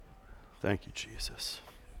Thank you, Jesus.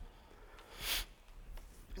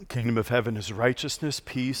 The kingdom of heaven is righteousness,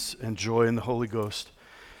 peace, and joy in the Holy Ghost.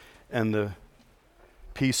 And the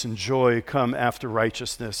peace and joy come after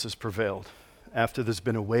righteousness has prevailed. After there's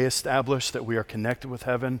been a way established that we are connected with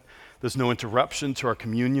heaven, there's no interruption to our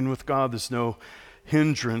communion with God. There's no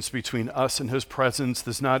hindrance between us and his presence.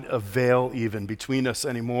 There's not a veil even between us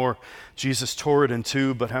anymore. Jesus tore it in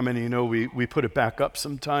two, but how many of you know we put it back up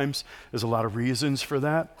sometimes? There's a lot of reasons for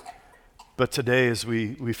that. But today, as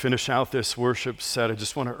we finish out this worship set, I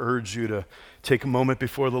just want to urge you to take a moment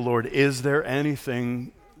before the Lord. Is there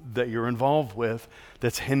anything that you're involved with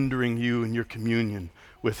that's hindering you in your communion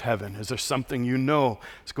with heaven? Is there something you know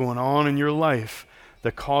is going on in your life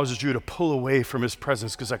that causes you to pull away from his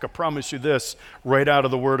presence? Because I can promise you this, right out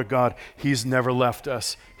of the Word of God, he's never left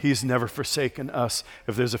us. He's never forsaken us.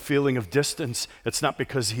 If there's a feeling of distance, it's not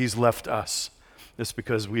because he's left us. It's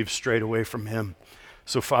because we've strayed away from him.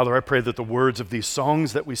 So, Father, I pray that the words of these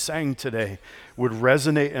songs that we sang today would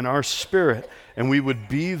resonate in our spirit, and we would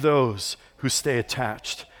be those who stay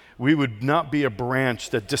attached. We would not be a branch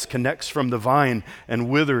that disconnects from the vine and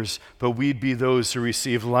withers, but we'd be those who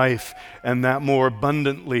receive life, and that more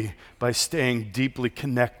abundantly by staying deeply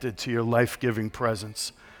connected to your life-giving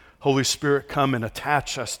presence. Holy Spirit, come and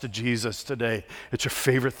attach us to Jesus today. It's your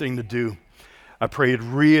favorite thing to do. I pray you'd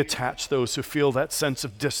reattach those who feel that sense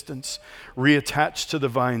of distance, reattach to the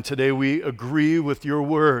vine. Today we agree with your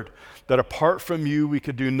word that apart from you we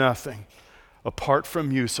could do nothing. Apart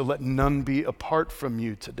from you, so let none be apart from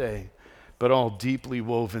you today, but all deeply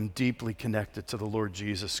woven, deeply connected to the Lord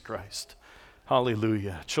Jesus Christ.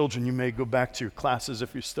 Hallelujah. Children, you may go back to your classes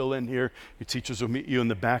if you're still in here. Your teachers will meet you in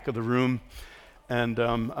the back of the room. And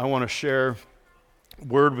I want to share a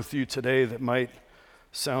word with you today that might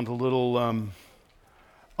sound a little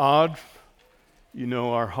odd. You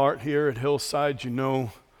know our heart here at Hillside. You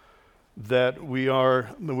know that we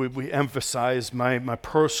emphasize my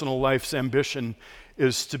personal life's ambition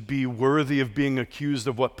is to be worthy of being accused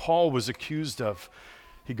of what Paul was accused of.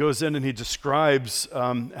 He goes in and he describes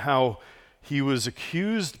how he was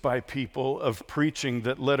accused by people of preaching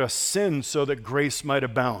that let us sin so that grace might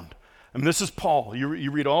abound. And this is Paul.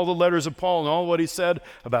 You read all the letters of Paul and all what he said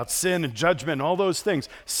about sin and judgment and all those things.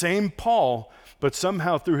 Same Paul, but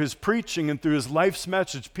somehow through his preaching and through his life's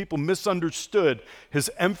message, people misunderstood his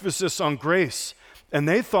emphasis on grace. And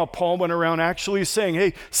they thought Paul went around actually saying,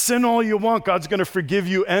 hey, sin all you want, God's going to forgive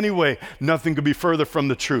you anyway. Nothing could be further from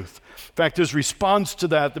the truth. In fact, his response to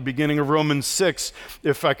that at the beginning of Romans 6,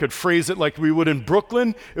 if I could phrase it like we would in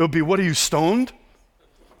Brooklyn, it would be, what, are you stoned?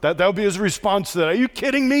 That would be his response to that. Are you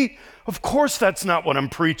kidding me? Of course that's not what I'm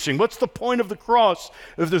preaching. What's the point of the cross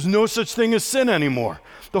if there's no such thing as sin anymore?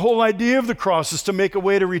 The whole idea of the cross is to make a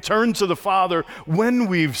way to return to the Father when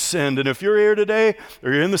we've sinned. And if you're here today,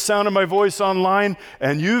 or you're in the sound of my voice online,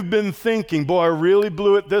 and you've been thinking, boy, I really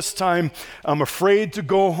blew it this time, I'm afraid to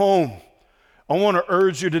go home. I want to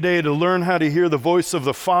urge you today to learn how to hear the voice of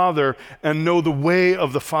the Father and know the way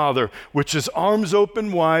of the Father, which is arms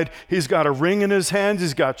open wide. He's got a ring in his hand.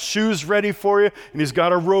 He's got shoes ready for you, and he's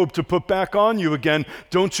got a robe to put back on you again.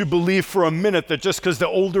 Don't you believe for a minute that just because the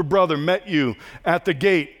older brother met you at the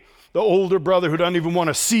gate, the older brother who doesn't even want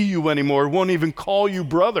to see you anymore, won't even call you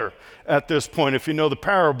brother at this point, if you know the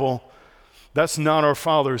parable, that's not our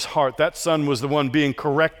Father's heart. That son was the one being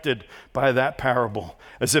corrected by that parable,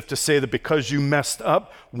 as if to say that because you messed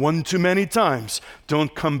up one too many times,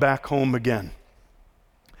 don't come back home again.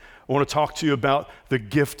 I want to talk to you about the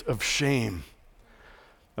gift of shame.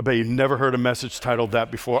 I bet you've never heard a message titled that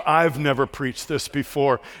before. I've never preached this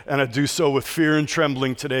before, and I do so with fear and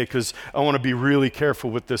trembling today because I want to be really careful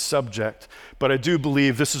with this subject. But I do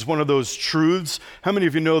believe this is one of those truths. How many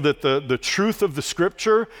of you know that the truth of the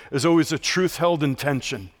Scripture is always a truth held in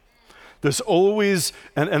tension? There's always,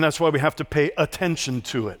 and that's why we have to pay attention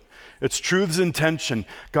to it. It's truth's intention.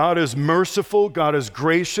 God is merciful. God is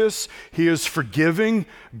gracious. He is forgiving.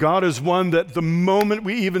 God is one that the moment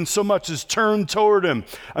we even so much as turn toward him.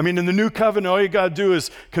 I mean, in the new covenant, all you got to do is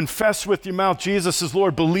confess with your mouth Jesus is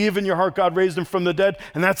Lord, believe in your heart God raised him from the dead,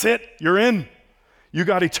 and that's it. You're in. You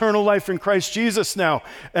got eternal life in Christ Jesus now.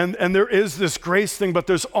 And there is this grace thing, but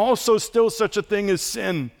there's also still such a thing as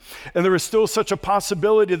sin. And there is still such a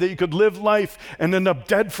possibility that you could live life and end up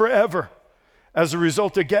dead forever as a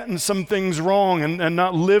result of getting some things wrong and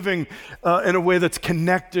not living in a way that's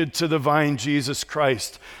connected to the vine, Jesus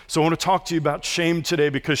Christ. So I want to talk to you about shame today,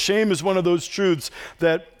 because shame is one of those truths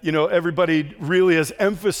that, everybody really has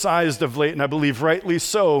emphasized of late, and I believe rightly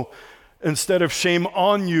so. Instead of shame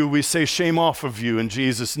on you, we say shame off of you in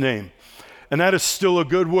Jesus' name. And that is still a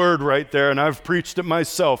good word right there, and I've preached it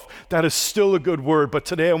myself. That is still a good word, but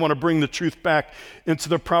today I want to bring the truth back into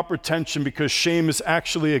the proper tension because shame is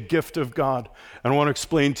actually a gift of God. And I want to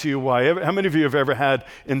explain to you why. How many of you have ever had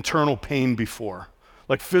internal pain before?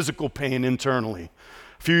 Like physical pain internally?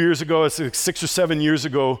 A few years ago, it's like 6 or 7 years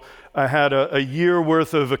ago, I had a year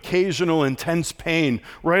worth of occasional intense pain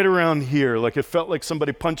right around here. Like it felt like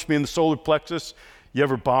somebody punched me in the solar plexus. You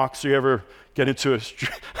ever box or you ever get into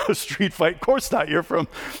a street fight? Of course not, you're from,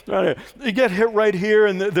 you get hit right here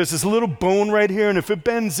and there's this little bone right here, and if it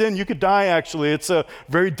bends in, you could die actually. It's a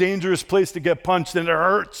very dangerous place to get punched and it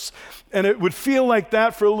hurts. And it would feel like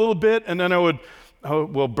that for a little bit, and then I would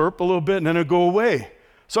burp a little bit and then it would go away.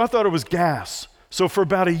 So I thought it was gas. So for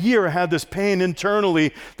about a year, I had this pain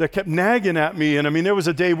internally that kept nagging at me. And I mean, there was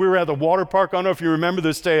a day we were at the water park. I don't know if you remember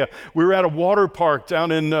this day. We were at a water park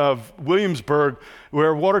down in Williamsburg.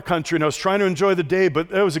 We're water country, and I was trying to enjoy the day, but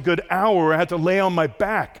there was a good hour where I had to lay on my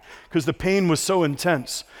back because the pain was so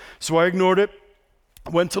intense. So I ignored it.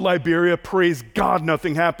 Went to Liberia. Praise God,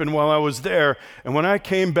 nothing happened while I was there. And when I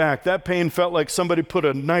came back, that pain felt like somebody put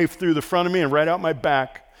a knife through the front of me and right out my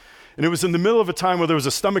back. And it was in the middle of a time where there was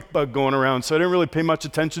a stomach bug going around, so I didn't really pay much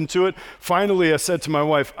attention to it. Finally, I said to my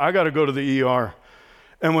wife, I got to go to the ER.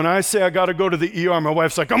 And when I say I got to go to the ER, my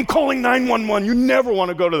wife's like, I'm calling 911. You never want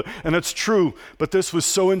to go to the... And it's true, but this was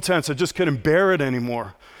so intense, I just couldn't bear it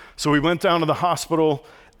anymore. So we went down to the hospital,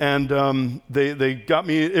 and they got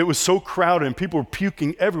me. It was so crowded, and people were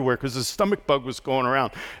puking everywhere because the stomach bug was going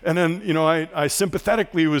around. And then, I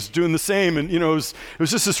sympathetically was doing the same, and, it was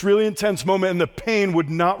just this really intense moment, and the pain would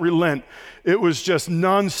not relent. It was just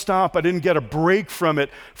nonstop. I didn't get a break from it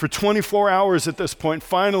for 24 hours at this point.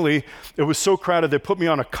 Finally, it was so crowded, they put me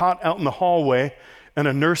on a cot out in the hallway, and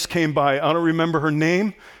a nurse came by. I don't remember her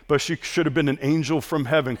name, but she should have been an angel from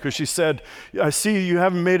heaven because she said, I see you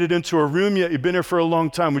haven't made it into a room yet. You've been here for a long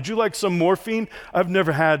time. Would you like some morphine? I've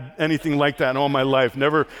never had anything like that in all my life.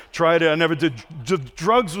 Never tried it. I never did.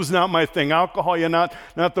 Drugs was not my thing. Alcohol, not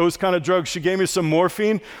those kind of drugs. She gave me some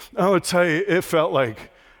morphine. I would tell you, it felt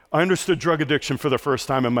like I understood drug addiction for the first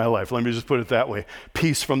time in my life. Let me just put it that way.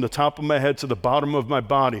 Peace from the top of my head to the bottom of my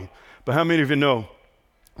body. But how many of you know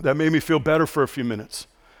that made me feel better for a few minutes?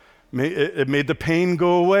 It made the pain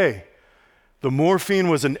go away. The morphine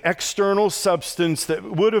was an external substance that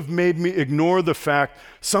would have made me ignore the fact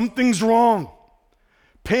something's wrong.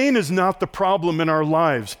 Pain is not the problem in our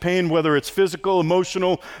lives. Pain, whether it's physical,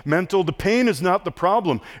 emotional, mental, the pain is not the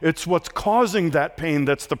problem. It's what's causing that pain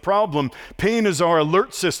that's the problem. Pain is our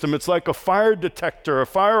alert system. It's like a fire detector, a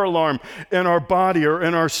fire alarm in our body or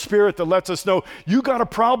in our spirit that lets us know, you got a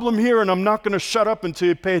problem here and I'm not going to shut up until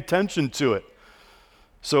you pay attention to it.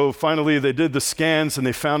 So finally they did the scans and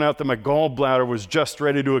they found out that my gallbladder was just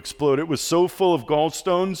ready to explode. It was so full of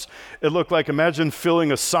gallstones, it looked like, imagine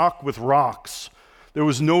filling a sock with rocks. There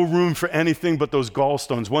was no room for anything but those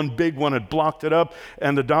gallstones. One big one had blocked it up,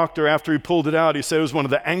 and the doctor, after he pulled it out, he said it was one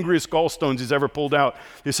of the angriest gallstones he's ever pulled out.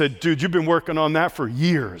 He said, dude, you've been working on that for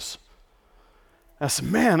years. I said,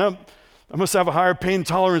 man, I must have a higher pain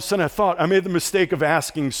tolerance than I thought. I made the mistake of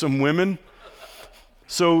asking some women.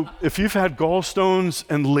 So if you've had gallstones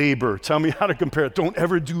and labor, tell me how to compare it. Don't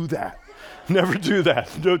ever do that. Never do that.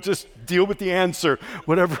 Don't just deal with the answer,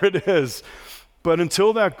 whatever it is. But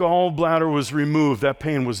until that gallbladder was removed, that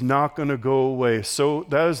pain was not going to go away. So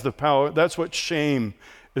that is the power. That's what shame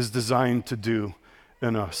is designed to do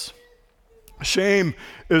in us. Shame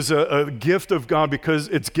is a gift of God because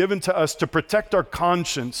it's given to us to protect our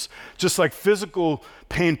conscience, just like physical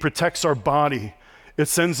pain protects our body. It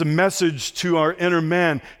sends a message to our inner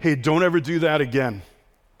man, hey, don't ever do that again.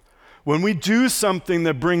 When we do something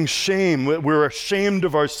that brings shame, we're ashamed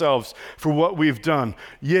of ourselves for what we've done.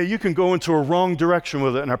 Yeah, you can go into a wrong direction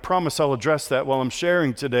with it, and I promise I'll address that while I'm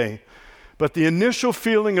sharing today. But the initial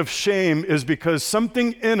feeling of shame is because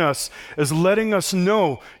something in us is letting us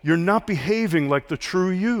know you're not behaving like the true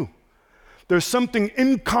you. There's something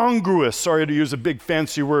incongruous, sorry to use a big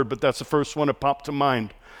fancy word, but that's the first one that popped to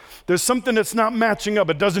mind. There's something that's not matching up,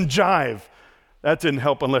 it doesn't jive. That didn't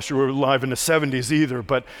help unless you were alive in the 70s either,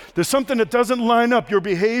 but there's something that doesn't line up. Your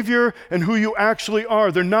behavior and who you actually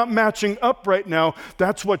are, they're not matching up right now.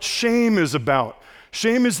 That's what shame is about.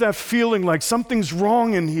 Shame is that feeling like something's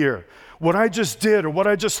wrong in here. What I just did or what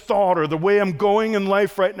I just thought or the way I'm going in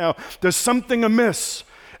life right now, there's something amiss.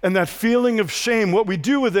 And that feeling of shame, what we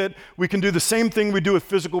do with it, we can do the same thing we do with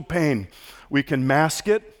physical pain. We can mask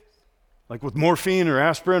it. Like with morphine or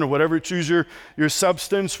aspirin or whatever, choose your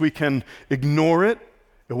substance, we can ignore it.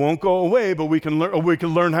 It won't go away, but we can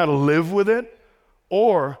learn how to live with it,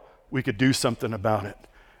 or we could do something about it.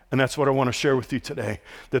 And that's what I want to share with you today,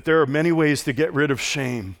 that there are many ways to get rid of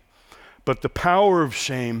shame. But the power of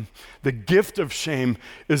shame, the gift of shame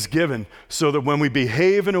is given so that when we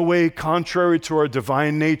behave in a way contrary to our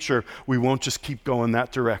divine nature, we won't just keep going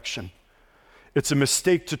that direction. It's a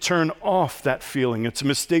mistake to turn off that feeling. It's a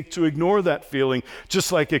mistake to ignore that feeling,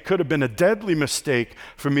 just like it could have been a deadly mistake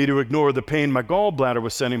for me to ignore the pain my gallbladder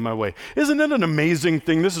was sending my way. Isn't it an amazing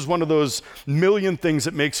thing? This is one of those million things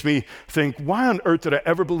that makes me think, why on earth did I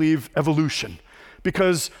ever believe evolution?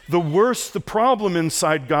 Because the worse the problem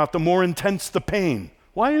inside got, the more intense the pain.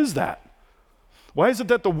 Why is that? Why is it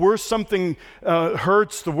that the worse something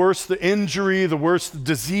hurts, the worse the injury, the worse the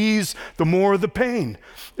disease, the more the pain?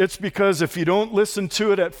 It's because if you don't listen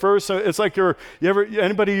to it at first, it's like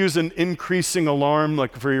anybody use an increasing alarm,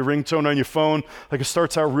 like for your ringtone on your phone? Like it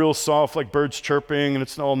starts out real soft, like birds chirping, and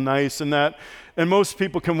it's all nice and that. And most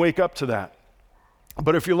people can wake up to that.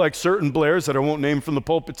 But if you like certain blares that I won't name from the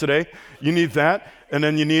pulpit today, you need that, and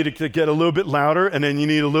then you need it to get a little bit louder, and then you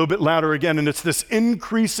need a little bit louder again, and it's this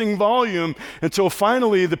increasing volume until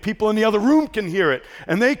finally the people in the other room can hear it,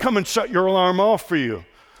 and they come and shut your alarm off for you.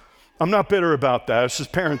 I'm not bitter about that. It's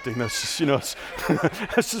just parenting. That's just,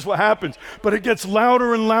 that's just what happens. But it gets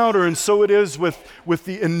louder and louder, and so it is with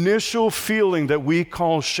the initial feeling that we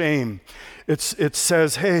call shame. It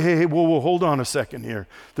says, hey, whoa, hold on a second here.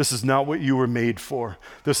 This is not what you were made for.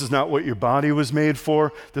 This is not what your body was made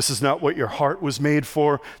for. This is not what your heart was made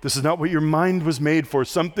for. This is not what your mind was made for.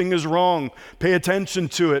 Something is wrong. Pay attention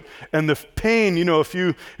to it. And the pain, if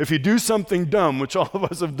you do something dumb, which all of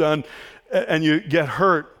us have done, and you get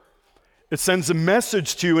hurt, it sends a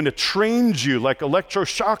message to you and it trains you, like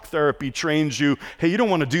electroshock therapy trains you. Hey, you don't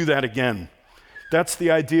want to do that again. That's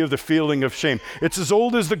the idea of the feeling of shame. It's as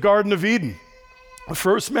old as the Garden of Eden. The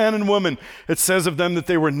first man and woman, it says of them that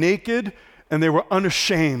they were naked and they were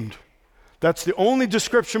unashamed. That's the only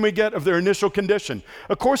description we get of their initial condition.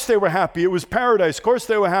 Of course they were happy. It was paradise. Of course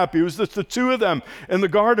they were happy. It was just the two of them in the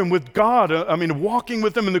garden with God. Walking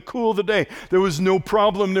with them in the cool of the day. There was no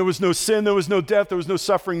problem. There was no sin. There was no death. There was no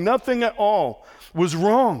suffering. Nothing at all was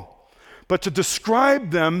wrong. But to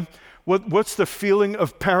describe them, what's the feeling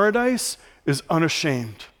of paradise? Is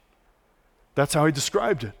unashamed. That's how he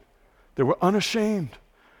described it. They were unashamed.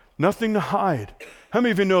 Nothing to hide. How many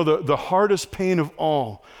of you know the hardest pain of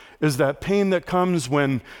all is that pain that comes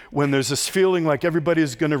when there's this feeling like everybody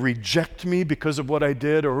is going to reject me because of what I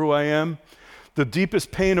did or who I am? The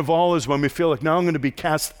deepest pain of all is when we feel like now I'm going to be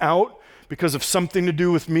cast out because of something to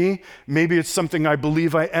do with me. Maybe it's something I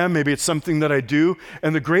believe I am. Maybe it's something that I do.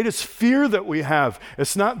 And the greatest fear that we have,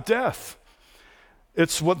 it's not death.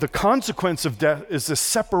 It's what the consequence of death is, the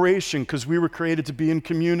separation, because we were created to be in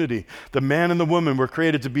community. The man and the woman were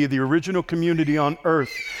created to be the original community on earth.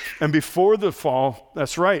 And before the fall,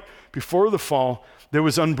 that's right, before the fall, there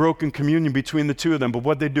was unbroken communion between the two of them. But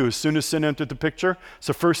what they do, as soon as sin entered the picture, it's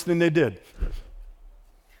the first thing they did.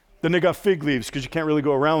 Then they got fig leaves, because you can't really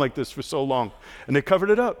go around like this for so long. And they covered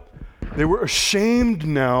it up. They were ashamed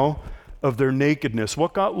now of their nakedness.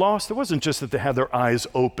 What got lost? It wasn't just that they had their eyes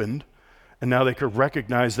opened, and now they could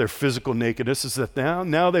recognize their physical nakedness, is that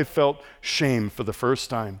now they felt shame for the first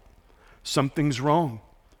time. Something's wrong.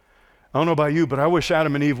 I don't know about you, but I wish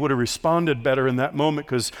Adam and Eve would have responded better in that moment,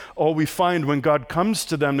 because all we find when God comes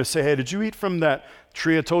to them to say, hey, did you eat from that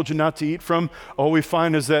tree I told you not to eat from? All we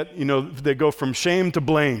find is that, they go from shame to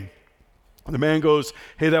blame. The man goes,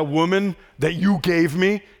 hey, that woman that you gave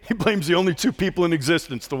me, he blames the only two people in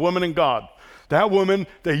existence, the woman and God. That woman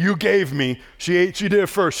that you gave me, she did it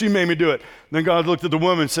first. She made me do it. Then God looked at the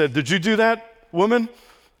woman and said, did you do that, woman?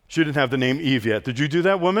 She didn't have the name Eve yet. Did you do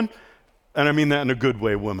that, woman? And I mean that in a good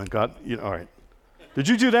way, woman. God, all right. Did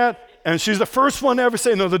you do that? And she's the first one to ever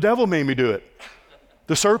say, no, the devil made me do it.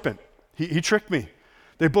 The serpent. He tricked me.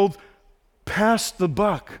 They both passed the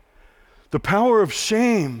buck. The power of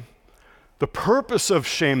shame. The purpose of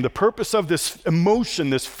shame, the purpose of this emotion,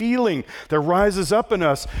 this feeling that rises up in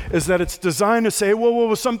us is that it's designed to say,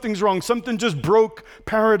 whoa, something's wrong. Something just broke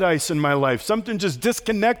paradise in my life. Something just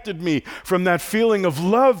disconnected me from that feeling of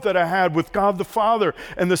love that I had with God the Father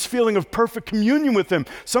and this feeling of perfect communion with Him.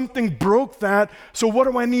 Something broke that. So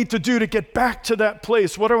what do I need to do to get back to that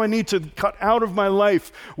place? What do I need to cut out of my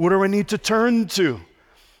life? What do I need to turn to?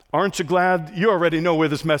 Aren't you glad? You already know where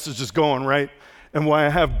this message is going, right? And why I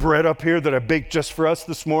have bread up here that I baked just for us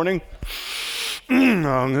this morning.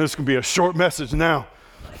 This can be a short message now.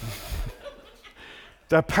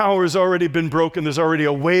 That power has already been broken. There's already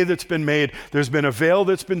a way that's been made. There's been a veil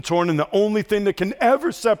that's been torn. And the only thing that can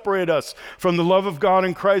ever separate us from the love of God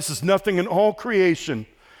in Christ is nothing in all creation.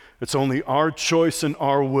 It's only our choice and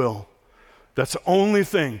our will. That's the only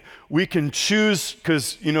thing. We can choose,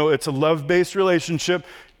 because, it's a love-based relationship.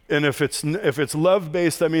 And if it's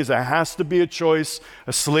love-based, that means there has to be a choice.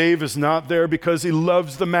 A slave is not there because he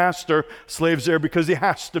loves the master. Slave's there because he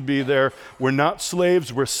has to be there. We're not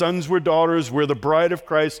slaves. We're sons, we're daughters. We're the bride of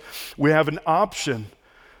Christ. We have an option.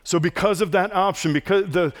 So because of that option,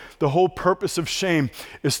 because the whole purpose of shame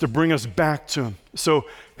is to bring us back to him. So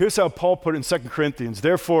here's how Paul put it in 2 Corinthians.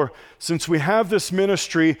 Therefore, since we have this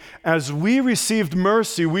ministry, as we received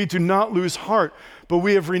mercy, we do not lose heart, but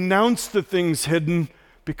we have renounced the things hidden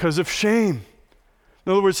because of shame.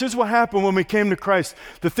 In other words, here's what happened when we came to Christ.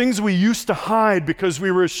 The things we used to hide because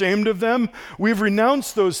we were ashamed of them, we've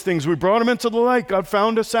renounced those things. We brought them into the light. God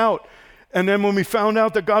found us out. And then when we found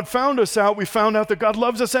out that God found us out, we found out that God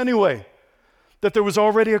loves us anyway. That there was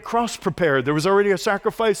already a cross prepared. There was already a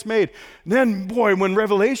sacrifice made. And then, boy, when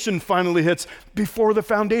Revelation finally hits, before the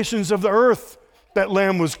foundations of the earth, that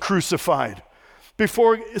Lamb was crucified.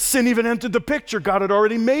 Before sin even entered the picture, God had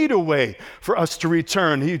already made a way for us to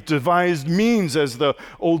return. He devised means, as the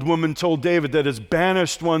old woman told David, that his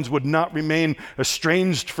banished ones would not remain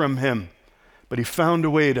estranged from him. But he found a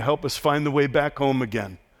way to help us find the way back home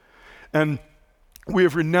again. And we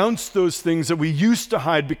have renounced those things that we used to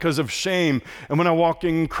hide because of shame, and we're not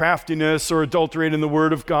walking in craftiness or adulterating the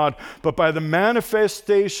word of God, but by the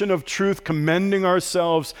manifestation of truth, commending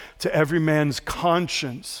ourselves to every man's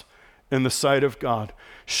conscience in the sight of God.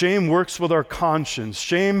 Shame works with our conscience.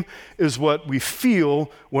 Shame is what we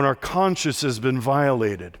feel when our conscience has been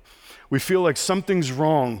violated. We feel like something's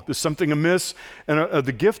wrong, there's something amiss, and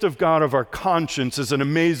the gift of God of our conscience is an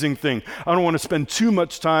amazing thing. I don't want to spend too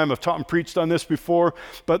much time, I've taught and preached on this before,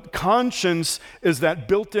 but conscience is that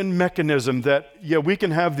built-in mechanism that, we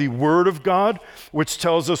can have the Word of God, which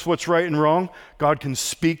tells us what's right and wrong. God can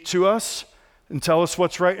speak to us and tell us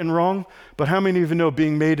what's right and wrong, but how many of you know,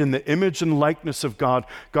 being made in the image and likeness of God,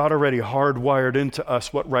 God already hardwired into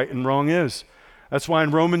us what right and wrong is. That's why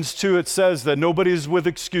in Romans 2 it says that nobody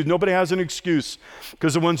has an excuse,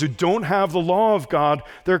 because the ones who don't have the law of God,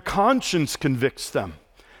 their conscience convicts them.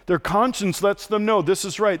 Their conscience lets them know this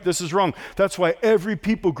is right, this is wrong. That's why every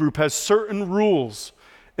people group has certain rules,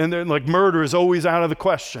 and they're like murder is always out of the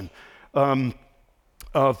question.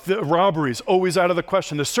 Robbery is always out of the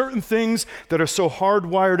question. There's certain things that are so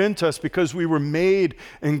hardwired into us because we were made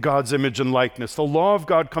in God's image and likeness. The law of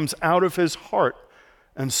God comes out of his heart.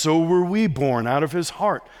 And so were we born out of his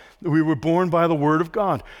heart. We were born by the word of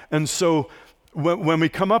God. And so when we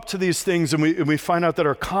come up to these things and we find out that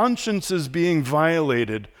our conscience is being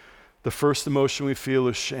violated, the first emotion we feel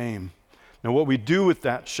is shame. Now, what we do with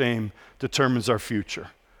that shame determines our future.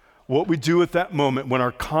 What we do at that moment when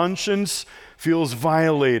our conscience feels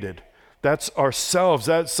violated, that's ourselves.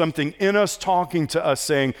 That's something in us talking to us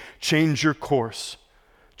saying, change your course.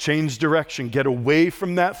 Change direction, get away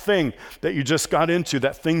from that thing that you just got into,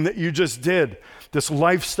 that thing that you just did, this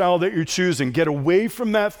lifestyle that you're choosing. Get away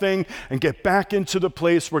from that thing and get back into the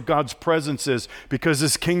place where God's presence is, because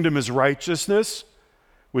his kingdom is righteousness,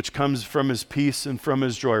 which comes from his peace and from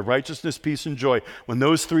his joy. Righteousness, peace, and joy. When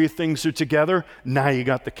those three things are together, now you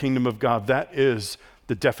got the kingdom of God. That is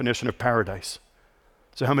the definition of paradise.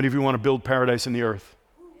 So how many of you want to build paradise in the earth?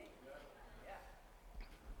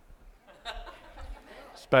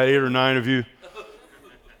 About 8 or 9 of you.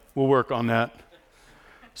 We'll work on that.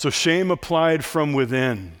 So shame applied from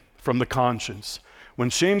within, from the conscience. When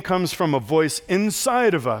shame comes from a voice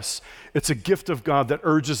inside of us, it's a gift of God that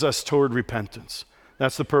urges us toward repentance.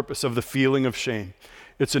 That's the purpose of the feeling of shame.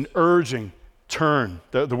 It's an urging, turn.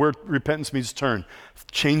 The word repentance means turn.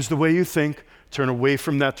 Change the way you think, turn away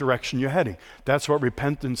from that direction you're heading. That's what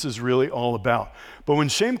repentance is really all about. But when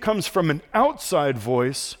shame comes from an outside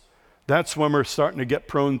voice, that's when we're starting to get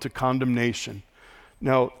prone to condemnation.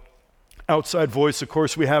 Now, outside voice, of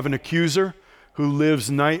course, we have an accuser who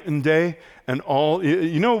lives night and day, and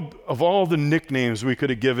of all the nicknames we could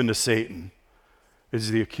have given to Satan,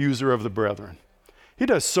 is the accuser of the brethren. He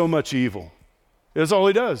does so much evil. That's all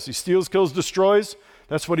he does. He steals, kills, destroys.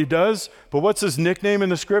 That's what he does. But what's his nickname in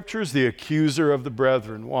the scriptures? The accuser of the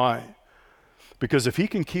brethren. Why? Because if he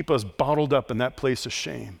can keep us bottled up in that place of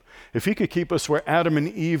shame, if he could keep us where Adam and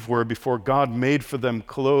Eve were before God made for them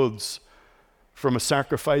clothes from a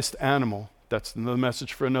sacrificed animal, that's another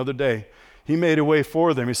message for another day. He made a way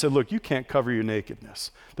for them. He said, look, you can't cover your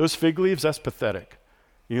nakedness. Those fig leaves, that's pathetic.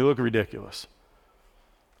 You look ridiculous.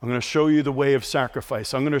 I'm going to show you the way of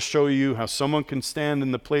sacrifice. I'm going to show you how someone can stand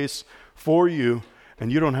in the place for you,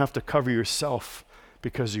 and you don't have to cover yourself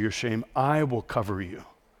because of your shame. I will cover you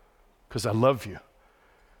because I love you.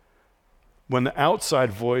 When the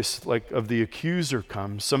outside voice, like of the accuser,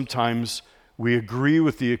 comes, sometimes We agree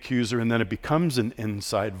with the accuser, and then it becomes an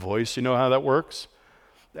inside voice. You know how that works?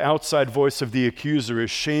 The outside voice of the accuser is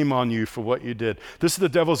shame on you for what you did. This is the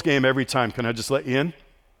devil's game every time. Can I just let you in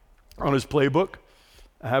on his playbook?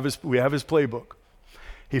 We have his playbook.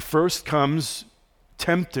 He first comes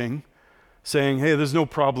tempting, saying, hey, there's no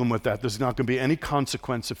problem with that. There's not going to be any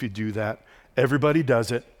consequence if you do that. Everybody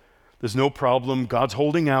does it. There's no problem. God's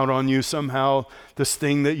holding out on you somehow. This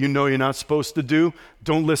thing that you know you're not supposed to do,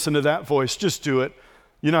 don't listen to that voice. Just do it.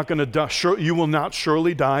 You're not going to die. You will not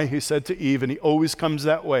surely die, he said to Eve, and he always comes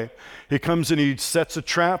that way. He comes and he sets a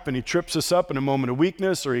trap and he trips us up in a moment of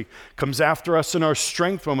weakness, or he comes after us in our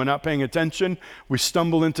strength when we're not paying attention. We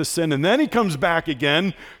stumble into sin, and then he comes back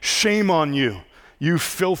again. Shame on you, you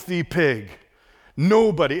filthy pig.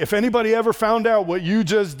 Nobody, if anybody ever found out what you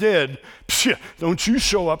just did, don't you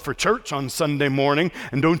show up for church on Sunday morning,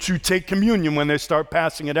 and don't you take communion when they start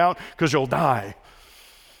passing it out, because you'll die.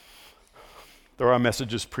 There are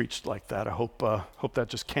messages preached like that. I hope that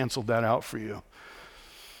just canceled that out for you.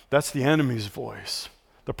 That's the enemy's voice.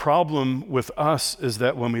 The problem with us is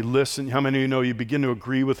that when we listen, how many of you know you begin to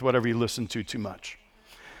agree with whatever you listen to too much?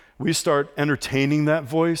 We start entertaining that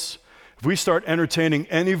voice. If we start entertaining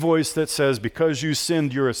any voice that says, because you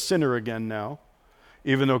sinned, you're a sinner again now,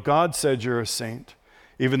 even though God said you're a saint,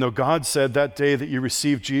 even though God said that day that you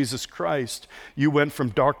received Jesus Christ, you went from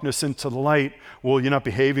darkness into light. Well, you're not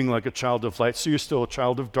behaving like a child of light, so you're still a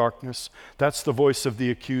child of darkness. That's the voice of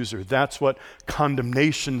the accuser. That's what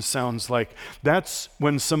condemnation sounds like. That's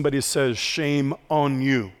when somebody says, shame on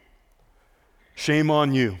you. Shame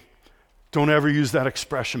on you. Don't ever use that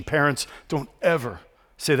expression. Parents, don't ever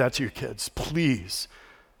say that to your kids. Please,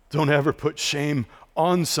 don't ever put shame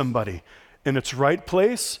on somebody. In its right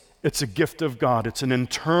place, it's a gift of God. It's an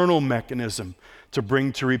internal mechanism to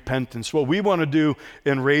bring to repentance. What we want to do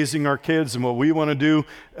in raising our kids, and what we want to do,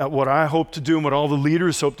 what I hope to do, and what all the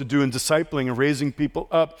leaders hope to do in discipling and raising people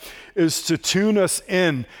up, is to tune us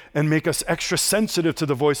in and make us extra sensitive to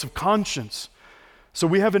the voice of conscience. So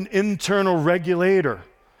we have an internal regulator.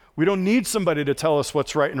 We don't need somebody to tell us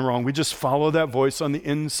what's right and wrong. We just follow that voice on the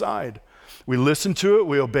inside. We listen to it,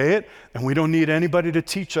 we obey it, and we don't need anybody to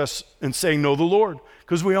teach us and saying, know the Lord,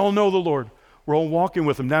 because we all know the Lord. We're all walking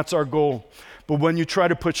with him. That's our goal. But when you try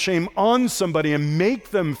to put shame on somebody and make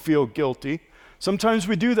them feel guilty, sometimes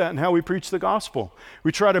we do that in how we preach the gospel.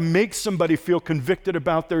 We try to make somebody feel convicted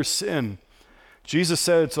about their sin. Jesus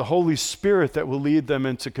said it's the Holy Spirit that will lead them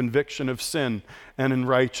into conviction of sin and in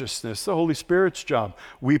righteousness. The Holy Spirit's job.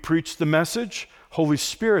 We preach the message. Holy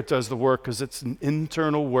Spirit does the work because it's an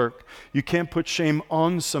internal work. You can't put shame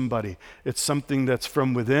on somebody. It's something that's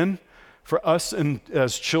from within. For us, and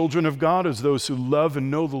as children of God, as those who love and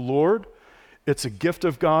know the Lord, it's a gift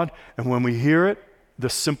of God. And when we hear it, the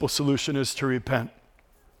simple solution is to repent.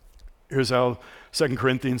 Here's how 2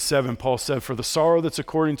 Corinthians 7, Paul said, for the sorrow that's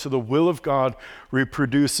according to the will of God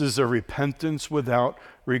reproduces a repentance without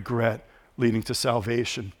regret, leading to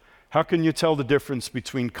salvation. How can you tell the difference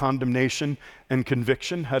between condemnation and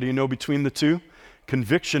conviction? How do you know between the two?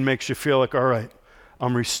 Conviction makes you feel like, all right,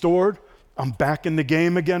 I'm restored. I'm back in the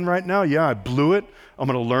game again right now. Yeah, I blew it. I'm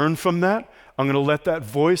going to learn from that. I'm going to let that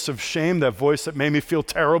voice of shame, that voice that made me feel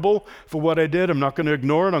terrible for what I did, I'm not going to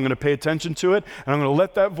ignore it. I'm going to pay attention to it. And I'm going to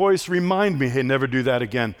let that voice remind me, hey, never do that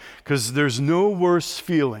again. Because there's no worse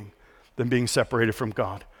feeling than being separated from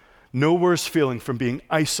God. No worse feeling from being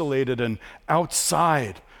isolated and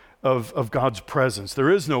outside of God's presence.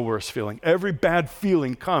 There is no worse feeling. Every bad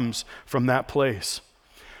feeling comes from that place.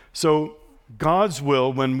 So God's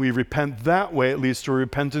will, when we repent that way, it leads to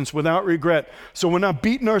repentance without regret. So we're not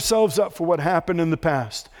beating ourselves up for what happened in the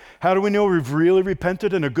past. How do we know we've really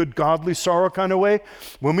repented in a good, godly sorrow kind of way?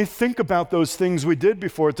 When we think about those things we did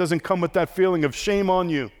before, it doesn't come with that feeling of shame on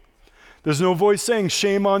you. There's no voice saying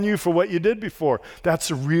shame on you for what you did before.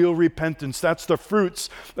 That's real repentance. That's the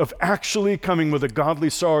fruits of actually coming with a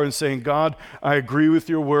godly sorrow and saying, God, I agree with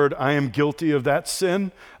your word. I am guilty of that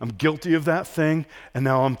sin. I'm guilty of that thing. And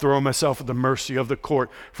now I'm throwing myself at the mercy of the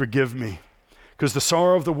court. Forgive me. Because the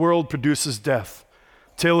sorrow of the world produces death.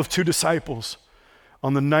 Tale of two disciples.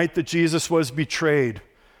 On the night that Jesus was betrayed,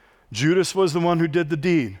 Judas was the one who did the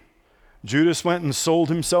deed. Judas went and sold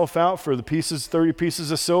himself out for the 30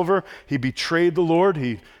 pieces of silver. He betrayed the Lord.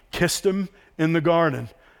 He kissed him in the garden,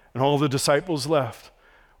 and all the disciples left.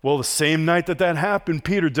 Well, the same night that happened,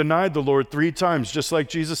 Peter denied the Lord 3 times, just like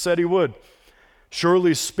Jesus said he would.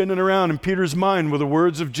 Surely spinning around in Peter's mind were the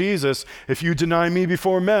words of Jesus, if you deny me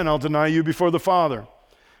before men, I'll deny you before the Father,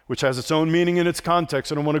 which has its own meaning in its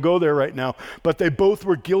context. I don't want to go there right now. But they both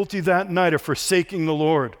were guilty that night of forsaking the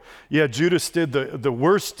Lord. Yeah, Judas did the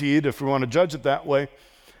worst deed, if we want to judge it that way.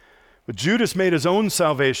 But Judas made his own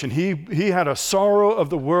salvation. He had a sorrow of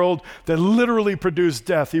the world that literally produced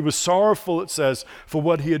death. He was sorrowful, it says, for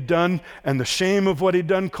what he had done, and the shame of what he'd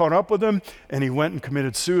done caught up with him, and he went and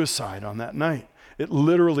committed suicide on that night. It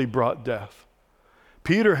literally brought death.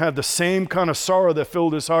 Peter had the same kind of sorrow that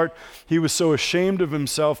filled his heart. He was so ashamed of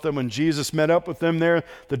himself that when Jesus met up with him there,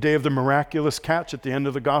 the day of the miraculous catch at the end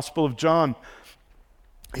of the Gospel of John,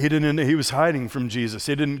 he was hiding from Jesus.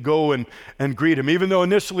 He didn't go and greet him, even though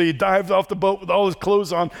initially he dived off the boat with all his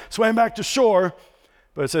clothes on, swam back to shore.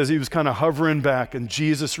 But it says he was kind of hovering back, and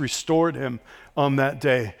Jesus restored him on that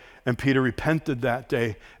day. And Peter repented that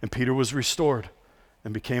day, and Peter was restored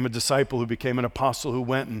and became a disciple who became an apostle who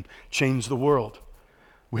went and changed the world.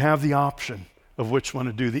 We have the option of which one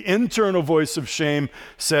to do. The internal voice of shame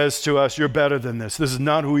says to us, you're better than this. This is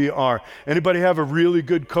not who you are. Anybody have a really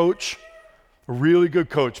good coach? A really good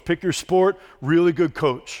coach. Pick your sport, really good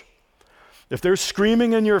coach. If they're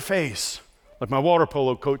screaming in your face, like my water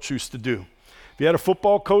polo coach used to do. If you had a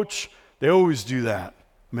football coach, they always do that.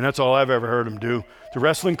 I mean, that's all I've ever heard them do. Do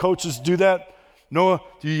wrestling coaches do that? Noah,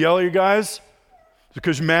 do you yell at your guys?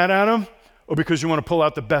 Because you're mad at them? Or because you want to pull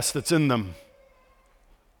out the best that's in them?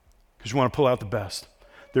 Because you want to pull out the best.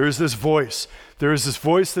 There is this voice. There is this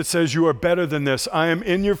voice that says, you are better than this. I am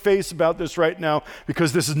in your face about this right now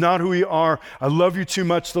because this is not who you are. I love you too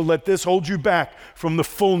much to let this hold you back from the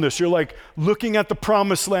fullness. You're like looking at the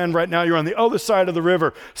promised land right now. You're on the other side of the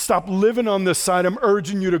river. Stop living on this side. I'm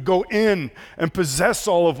urging you to go in and possess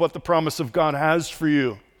all of what the promise of God has for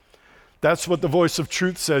you. That's what the voice of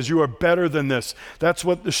truth says. You are better than this. That's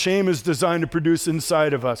what the shame is designed to produce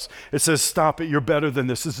inside of us. It says, stop it. You're better than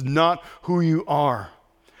this. This is not who you are.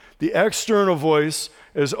 The external voice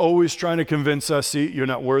is always trying to convince us, see, you're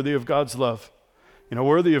not worthy of God's love. You're not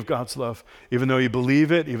worthy of God's love. Even though you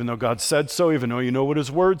believe it, even though God said so, even though you know what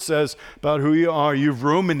his word says about who you are, you've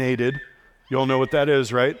ruminated. You all know what that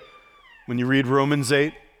is, right? When you read Romans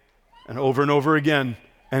 8 and over again,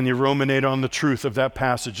 and you ruminate on the truth of that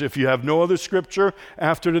passage. If you have no other scripture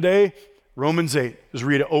after today, Romans 8, just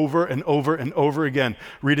read it over and over and over again.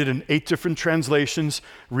 Read it in 8 different translations.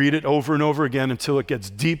 Read it over and over again until it gets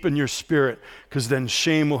deep in your spirit, because then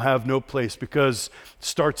shame will have no place, because it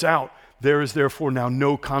starts out, there is therefore now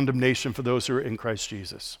no condemnation for those who are in Christ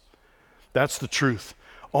Jesus. That's the truth.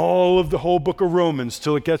 All of the whole book of Romans,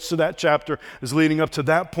 till it gets to that chapter, is leading up to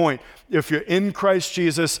that point. If you're in Christ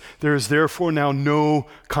Jesus, there is therefore now no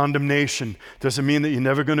condemnation. Does it mean that you're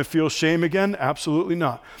never going to feel shame again? Absolutely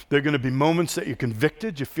not. There are going to be moments that you're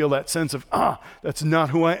convicted. You feel that sense of, that's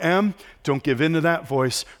not who I am. Don't give in to that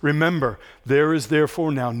voice. Remember, there is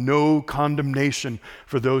therefore now no condemnation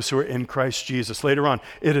for those who are in Christ Jesus. Later on,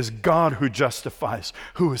 it is God who justifies.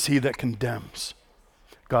 Who is he that condemns?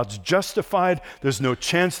 God's justified. There's no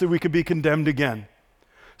chance that we could be condemned again.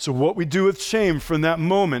 So what we do with shame from that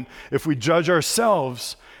moment, if we judge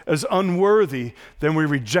ourselves as unworthy, then we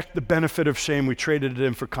reject the benefit of shame. We traded it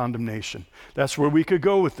in for condemnation. That's where we could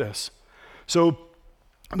go with this. So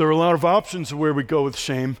there are a lot of options of where we go with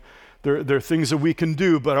shame. There are things that we can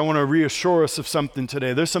do, but I want to reassure us of something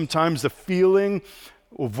today. There's sometimes the feeling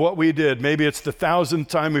of what we did. Maybe it's the 1,000th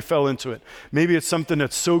time we fell into it. Maybe it's something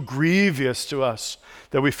that's so grievous to us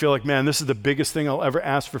that we feel like, man, this is the biggest thing I'll ever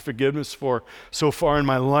ask for forgiveness for so far in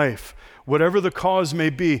my life. Whatever the cause may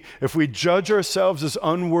be, if we judge ourselves as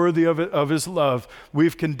unworthy of his love,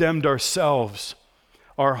 we've condemned ourselves.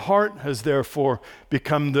 Our heart has therefore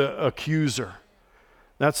become the accuser.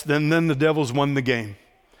 Then the devil's won the game.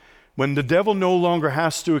 When the devil no longer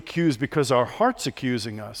has to accuse because our heart's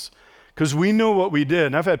accusing us, because we know what we did.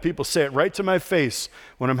 And I've had people say it right to my face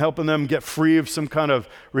when I'm helping them get free of some kind of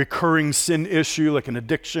recurring sin issue, like an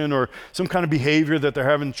addiction or some kind of behavior that they're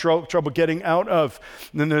having trouble getting out of.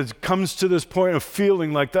 And then it comes to this point of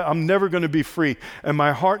feeling like that, I'm never going to be free. And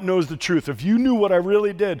my heart knows the truth. If you knew what I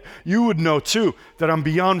really did, you would know too that I'm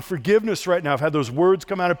beyond forgiveness right now. I've had those words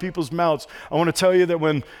come out of people's mouths. I want to tell you that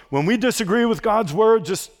when we disagree with God's word,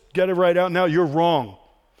 just get it right out now, you're wrong.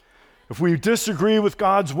 If we disagree with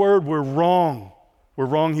God's word, we're wrong. We're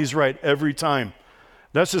wrong, he's right every time.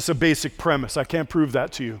 That's just a basic premise. I can't prove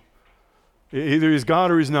that to you. Either he's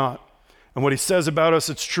God or he's not. And what he says about us,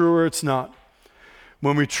 it's true or it's not.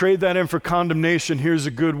 When we trade that in for condemnation, here's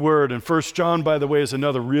a good word. And 1 John, by the way, is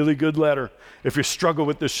another really good letter. If you struggle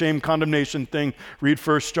with the shame condemnation thing, read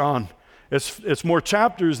 1 John. It's more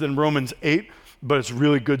chapters than Romans 8, but it's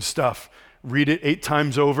really good stuff. Read it 8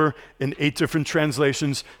 times over in 8 different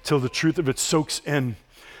translations till the truth of it soaks in.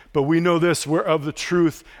 But we know this, we're of the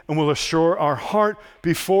truth, and will assure our heart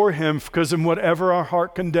before him, because in whatever our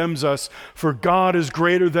heart condemns us, for God is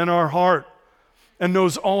greater than our heart and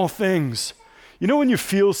knows all things. You know when you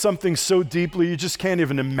feel something so deeply, you just can't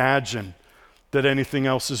even imagine that anything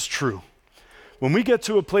else is true. When we get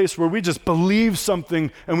to a place where we just believe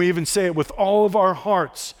something and we even say it with all of our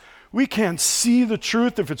hearts, we can't see the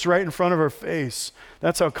truth if it's right in front of our face.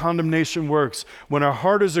 That's how condemnation works. When our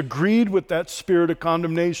heart is agreed with that spirit of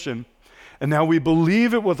condemnation, and now we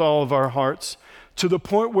believe it with all of our hearts, to the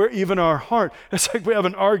point where even our heart, it's like we have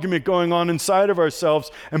an argument going on inside of ourselves,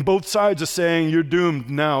 and both sides are saying, you're doomed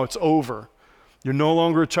now, it's over. You're no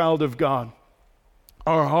longer a child of God.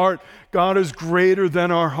 Our heart, God is greater than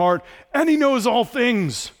our heart, and He knows all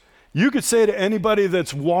things. You could say to anybody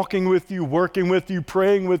that's walking with you, working with you,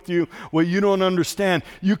 praying with you, what you don't understand,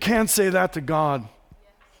 you can't say that to God.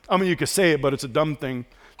 I mean, you could say it, but it's a dumb thing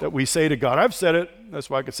that we say to God. I've said it. That's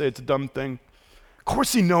why I could say it's a dumb thing. Of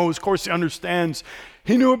course He knows. Of course He understands.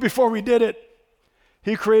 He knew it before we did it.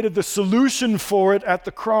 He created the solution for it at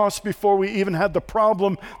the cross before we even had the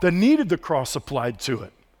problem that needed the cross applied to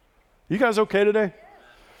it. You guys okay today?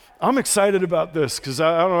 I'm excited about this because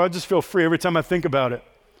I don't know, I just feel free every time I think about it.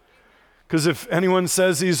 Because if anyone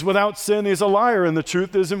says he's without sin, he's a liar and the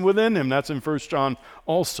truth isn't within him. That's in 1 John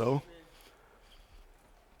also.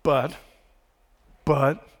 But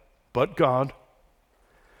God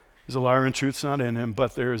is a liar and truth's not in him,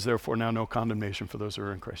 but there is therefore now no condemnation for those who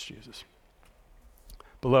are in Christ Jesus.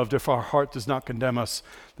 Beloved, if our heart does not condemn us,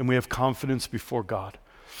 then we have confidence before God.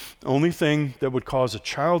 The only thing that would cause a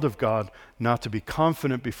child of God not to be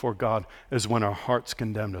confident before God is when our hearts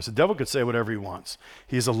condemn us. The devil could say whatever he wants.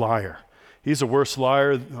 He's a liar. He's a worse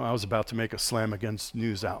liar. I was about to make a slam against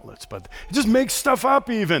news outlets, but he just makes stuff up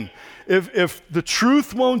even. If the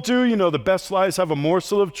truth won't do, the best lies have a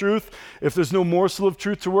morsel of truth. If there's no morsel of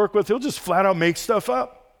truth to work with, he'll just flat out make stuff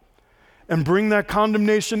up and bring that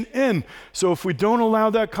condemnation in. So if we don't allow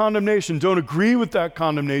that condemnation, don't agree with that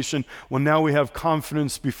condemnation, well, now we have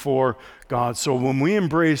confidence before God. So when we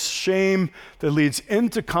embrace shame that leads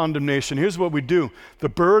into condemnation, here's what we do. The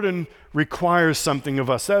burden requires something of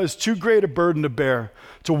us. That is too great a burden to bear.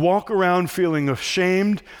 To walk around feeling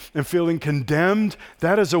ashamed and feeling condemned,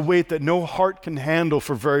 that is a weight that no heart can handle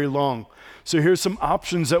for very long. So here's some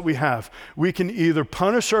options that we have. We can either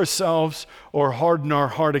punish ourselves or harden our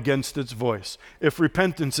heart against its voice, if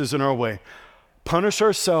repentance is in our way. Punish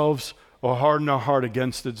ourselves or harden our heart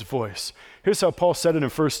against its voice. Here's how Paul said it in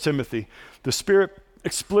 1 Timothy. The Spirit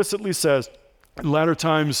explicitly says, in latter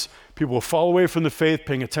times, people will fall away from the faith,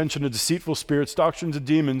 paying attention to deceitful spirits, doctrines of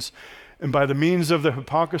demons, and by the means of the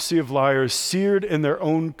hypocrisy of liars, seared in their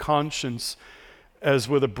own conscience as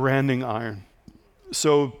with a branding iron.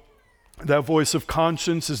 So that voice of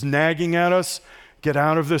conscience is nagging at us. Get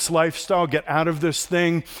out of this lifestyle. Get out of this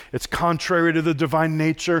thing. It's contrary to the divine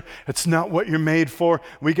nature. It's not what you're made for.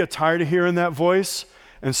 We get tired of hearing that voice,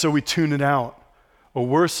 and so we tune it out. Or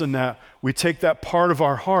worse than that, we take that part of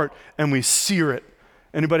our heart and we sear it.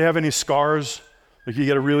 Anybody have any scars? Like you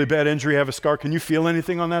get a really bad injury, have a scar. Can you feel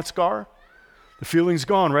anything on that scar? The feeling's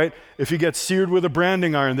gone, right? If you get seared with a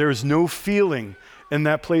branding iron, there is no feeling in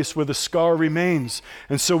that place where the scar remains.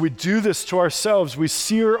 And so we do this to ourselves. We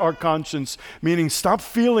sear our conscience, meaning stop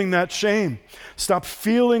feeling that shame. Stop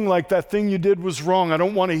feeling like that thing you did was wrong. I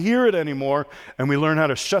don't want to hear it anymore. And we learn how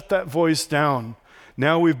to shut that voice down.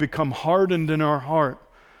 Now we've become hardened in our heart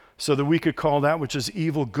so that we could call that which is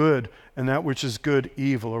evil good and that which is good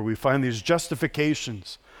evil. Or we find these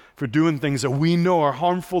justifications for doing things that we know are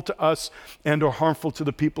harmful to us and are harmful to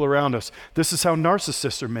the people around us. This is how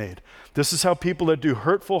narcissists are made. This is how people that do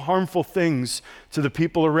hurtful, harmful things to the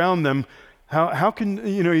people around them, how can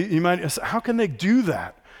they do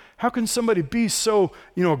that? How can somebody be so,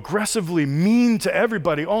 aggressively mean to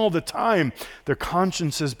everybody all the time? Their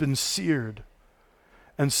conscience has been seared.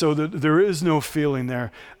 And so there is no feeling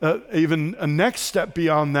there. Even a next step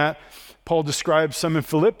beyond that, Paul describes some in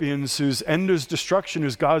Philippians whose end is destruction,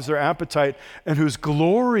 whose God's their appetite, and whose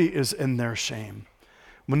glory is in their shame.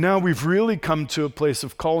 Well, now we've really come to a place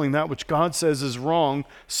of calling that which God says is wrong,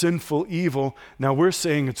 sinful, evil. Now we're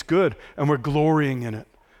saying it's good, and we're glorying in it.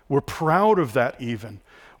 We're proud of that even.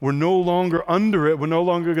 We're no longer under it. We're no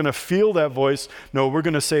longer going to feel that voice. No, we're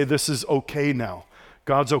going to say this is okay now.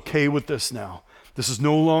 God's okay with this now. This is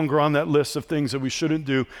no longer on that list of things that we shouldn't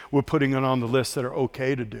do. We're putting it on the list that are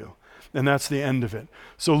okay to do. And that's the end of it.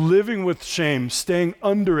 So living with shame, staying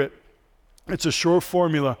under it, it's a sure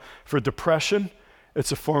formula for depression.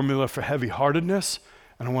 It's a formula for heavy-heartedness.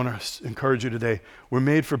 And I want to encourage you today, we're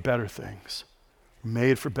made for better things. We're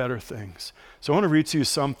made for better things. So I want to read to you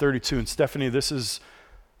Psalm 32. And Stephanie, this is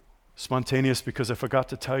spontaneous because I forgot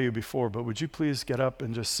to tell you before, but would you please get up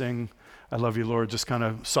and just sing, I love you, Lord, just kind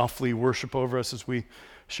of softly worship over us as we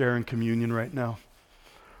share in communion right now.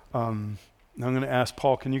 And I'm going to ask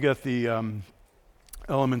Paul, can you get the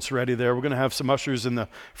elements ready there? We're going to have some ushers in the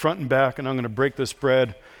front and back, and I'm going to break this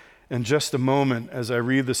bread in just a moment as I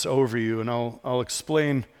read this over you, and I'll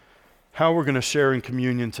explain how we're going to share in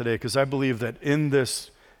communion today, because I believe that in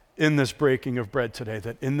this breaking of bread today,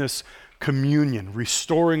 that in this communion,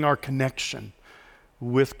 restoring our connection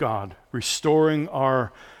with God, restoring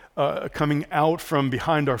our coming out from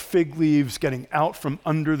behind our fig leaves, getting out from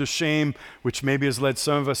under the shame, which maybe has led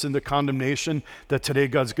some of us into condemnation, that today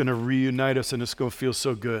God's going to reunite us and it's going to feel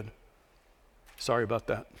so good. Sorry about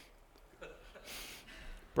that.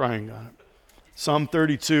 Brian got it. Psalm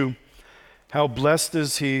 32, how blessed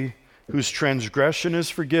is he whose transgression is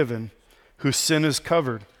forgiven, whose sin is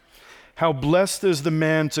covered. How blessed is the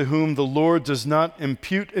man to whom the Lord does not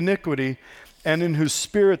impute iniquity, and in whose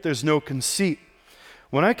spirit there's no conceit.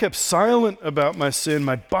 When I kept silent about my sin,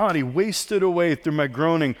 my body wasted away through my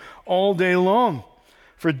groaning all day long.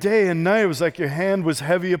 For day and night it was like your hand was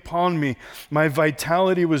heavy upon me. My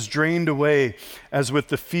vitality was drained away as with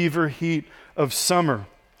the fever heat of summer.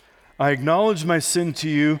 I acknowledged my sin to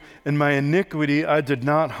you, and my iniquity I did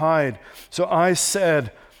not hide. So I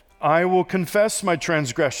said, I will confess my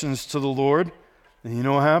transgressions to the Lord. And you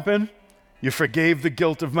know what happened? You forgave the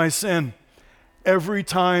guilt of my sin. Every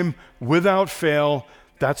time, without fail,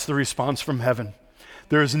 that's the response from heaven.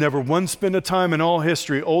 There has never once been a time in all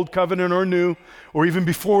history, Old Covenant or New, or even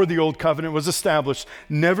before the Old Covenant was established,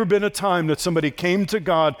 never been a time that somebody came to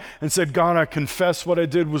God and said, God, I confess what I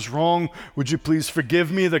did was wrong. Would you please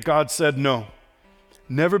forgive me? That God said no.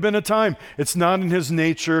 Never been a time. It's not in his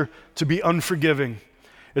nature to be unforgiving.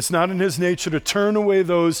 It's not in his nature to turn away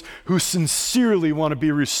those who sincerely want to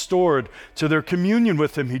be restored to their communion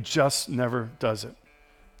with him. He just never does it.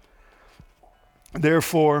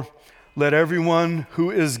 Therefore, let everyone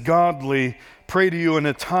who is godly pray to you in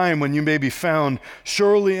a time when you may be found.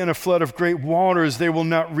 Surely in a flood of great waters they will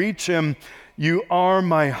not reach him. You are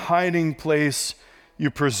my hiding place. You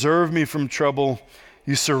preserve me from trouble.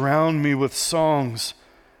 You surround me with songs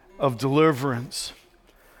of deliverance.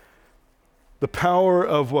 The power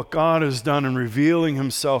of what God has done in revealing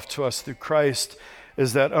himself to us through Christ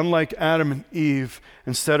is that unlike Adam and Eve,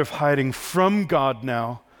 instead of hiding from God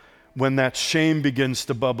now, when that shame begins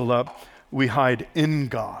to bubble up, we hide in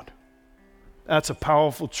God. That's a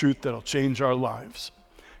powerful truth that'll change our lives.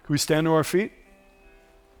 Can we stand to our feet?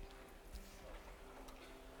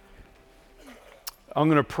 I'm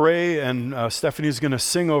going to pray, and Stephanie's going to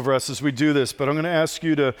sing over us as we do this, but I'm going to ask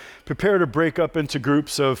you to prepare to break up into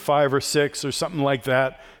groups of 5 or 6 or something like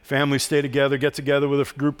that. Families stay together, get together with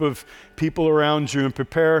a group of people around you, and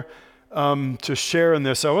prepare to share in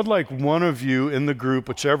this. I would like one of you in the group,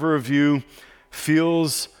 whichever of you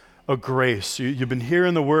feels a grace. You've been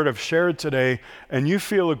hearing the word I've shared today, and you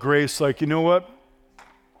feel a grace like, you know what?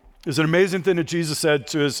 There's an amazing thing that Jesus said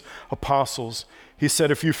to his apostles. He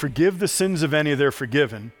said, if you forgive the sins of any, they're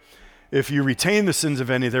forgiven. If you retain the sins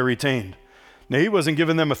of any, they're retained. Now, he wasn't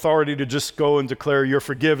giving them authority to just go and declare you're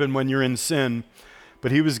forgiven when you're in sin,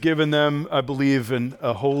 but he was giving them, I believe,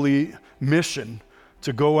 a holy mission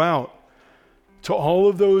to go out to all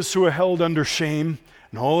of those who are held under shame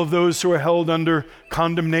and all of those who are held under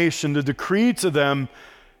condemnation, to decree to them,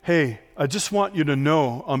 hey, I just want you to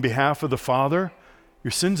know on behalf of the Father,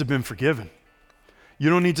 your sins have been forgiven. You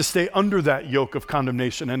don't need to stay under that yoke of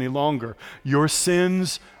condemnation any longer. Your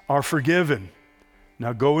sins are forgiven.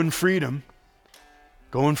 Now go in freedom.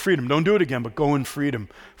 Go in freedom. Don't do it again, but go in freedom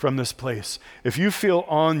from this place. If you feel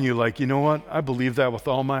on you like, you know what, I believe that with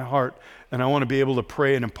all my heart, and I want to be able to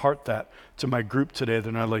pray and impart that to my group today,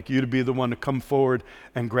 then I'd like you to be the one to come forward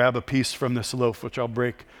and grab a piece from this loaf, which I'll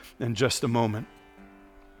break in just a moment.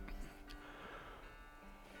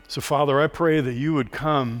 So, Father, I pray that you would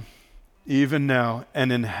come even now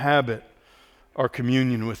and inhabit our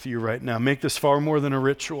communion with you right now. Make this far more than a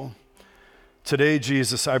ritual. Today,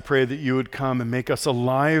 Jesus, I pray that you would come and make us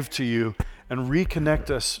alive to you and reconnect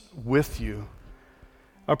us with you.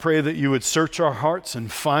 I pray that you would search our hearts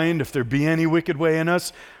and find if there be any wicked way in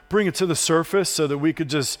us, bring it to the surface so that we could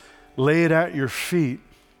just lay it at your feet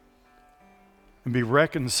and be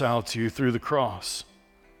reconciled to you through the cross.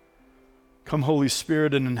 Come, Holy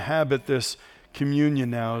Spirit, and inhabit this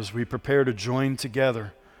communion now as we prepare to join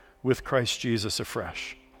together with Christ Jesus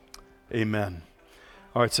afresh. Amen.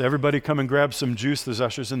 All right, so everybody come and grab some juice. There's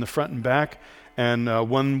ushers in the front and back, and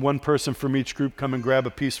one person from each group come and grab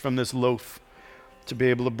a piece from this loaf to be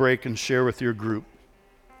able to break and share with your group.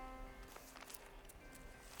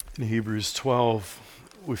 In Hebrews 12,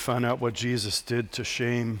 we find out what Jesus did to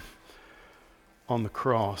shame on the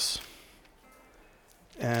cross.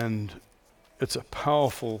 And it's a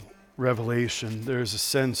powerful revelation, there's a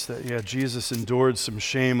sense that, yeah, Jesus endured some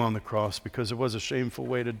shame on the cross because it was a shameful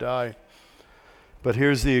way to die. But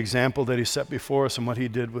here's the example that he set before us and what he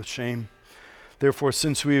did with shame. Therefore,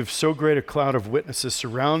 since we have so great a cloud of witnesses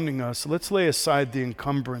surrounding us, let's lay aside the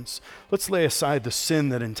encumbrance. Let's lay aside the sin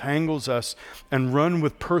that entangles us and run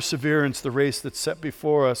with perseverance the race that's set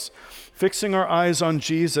before us, fixing our eyes on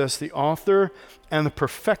Jesus, the author and the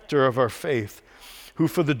perfecter of our faith, who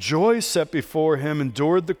for the joy set before him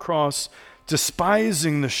endured the cross,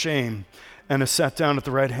 despising the shame, and has sat down at the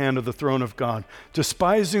right hand of the throne of God.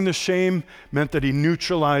 Despising the shame meant that he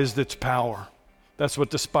neutralized its power. That's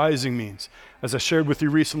what despising means. As I shared with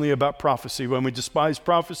you recently about prophecy, when we despise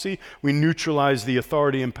prophecy, we neutralize the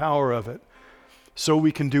authority and power of it. So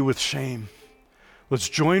we can do with shame. Let's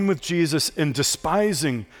join with Jesus in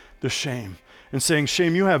despising the shame and saying,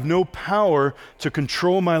 shame, you have no power to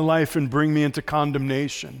control my life and bring me into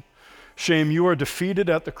condemnation. Shame, you are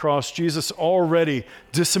defeated at the cross. Jesus already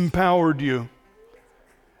disempowered you.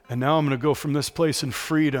 And now I'm going to go from this place in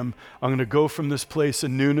freedom. I'm going to go from this place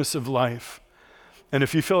in newness of life. And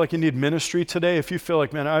if you feel like you need ministry today, if you feel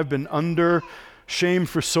like, man, I've been under shame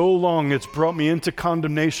for so long, it's brought me into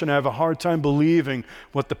condemnation, I have a hard time believing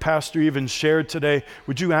what the pastor even shared today,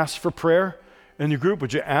 would you ask for prayer in your group?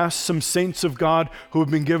 Would you ask some saints of God who have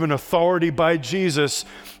been given authority by Jesus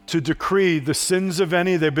to decree the sins of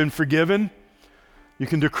any they've been forgiven? You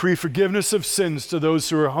can decree forgiveness of sins to those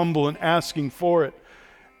who are humble and asking for it.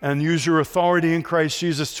 And use your authority in Christ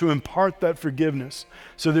Jesus to impart that forgiveness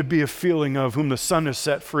so there'd be a feeling of whom the Son has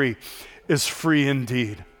set free is free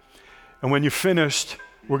indeed. And when you're finished,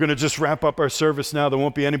 we're going to just wrap up our service now. There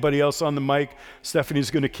won't be anybody else on the mic. Stephanie's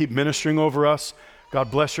going to keep ministering over us. God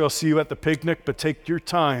bless you. I'll see you at the picnic, but take your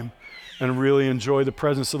time and really enjoy the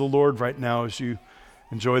presence of the Lord right now as you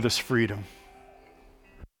enjoy this freedom.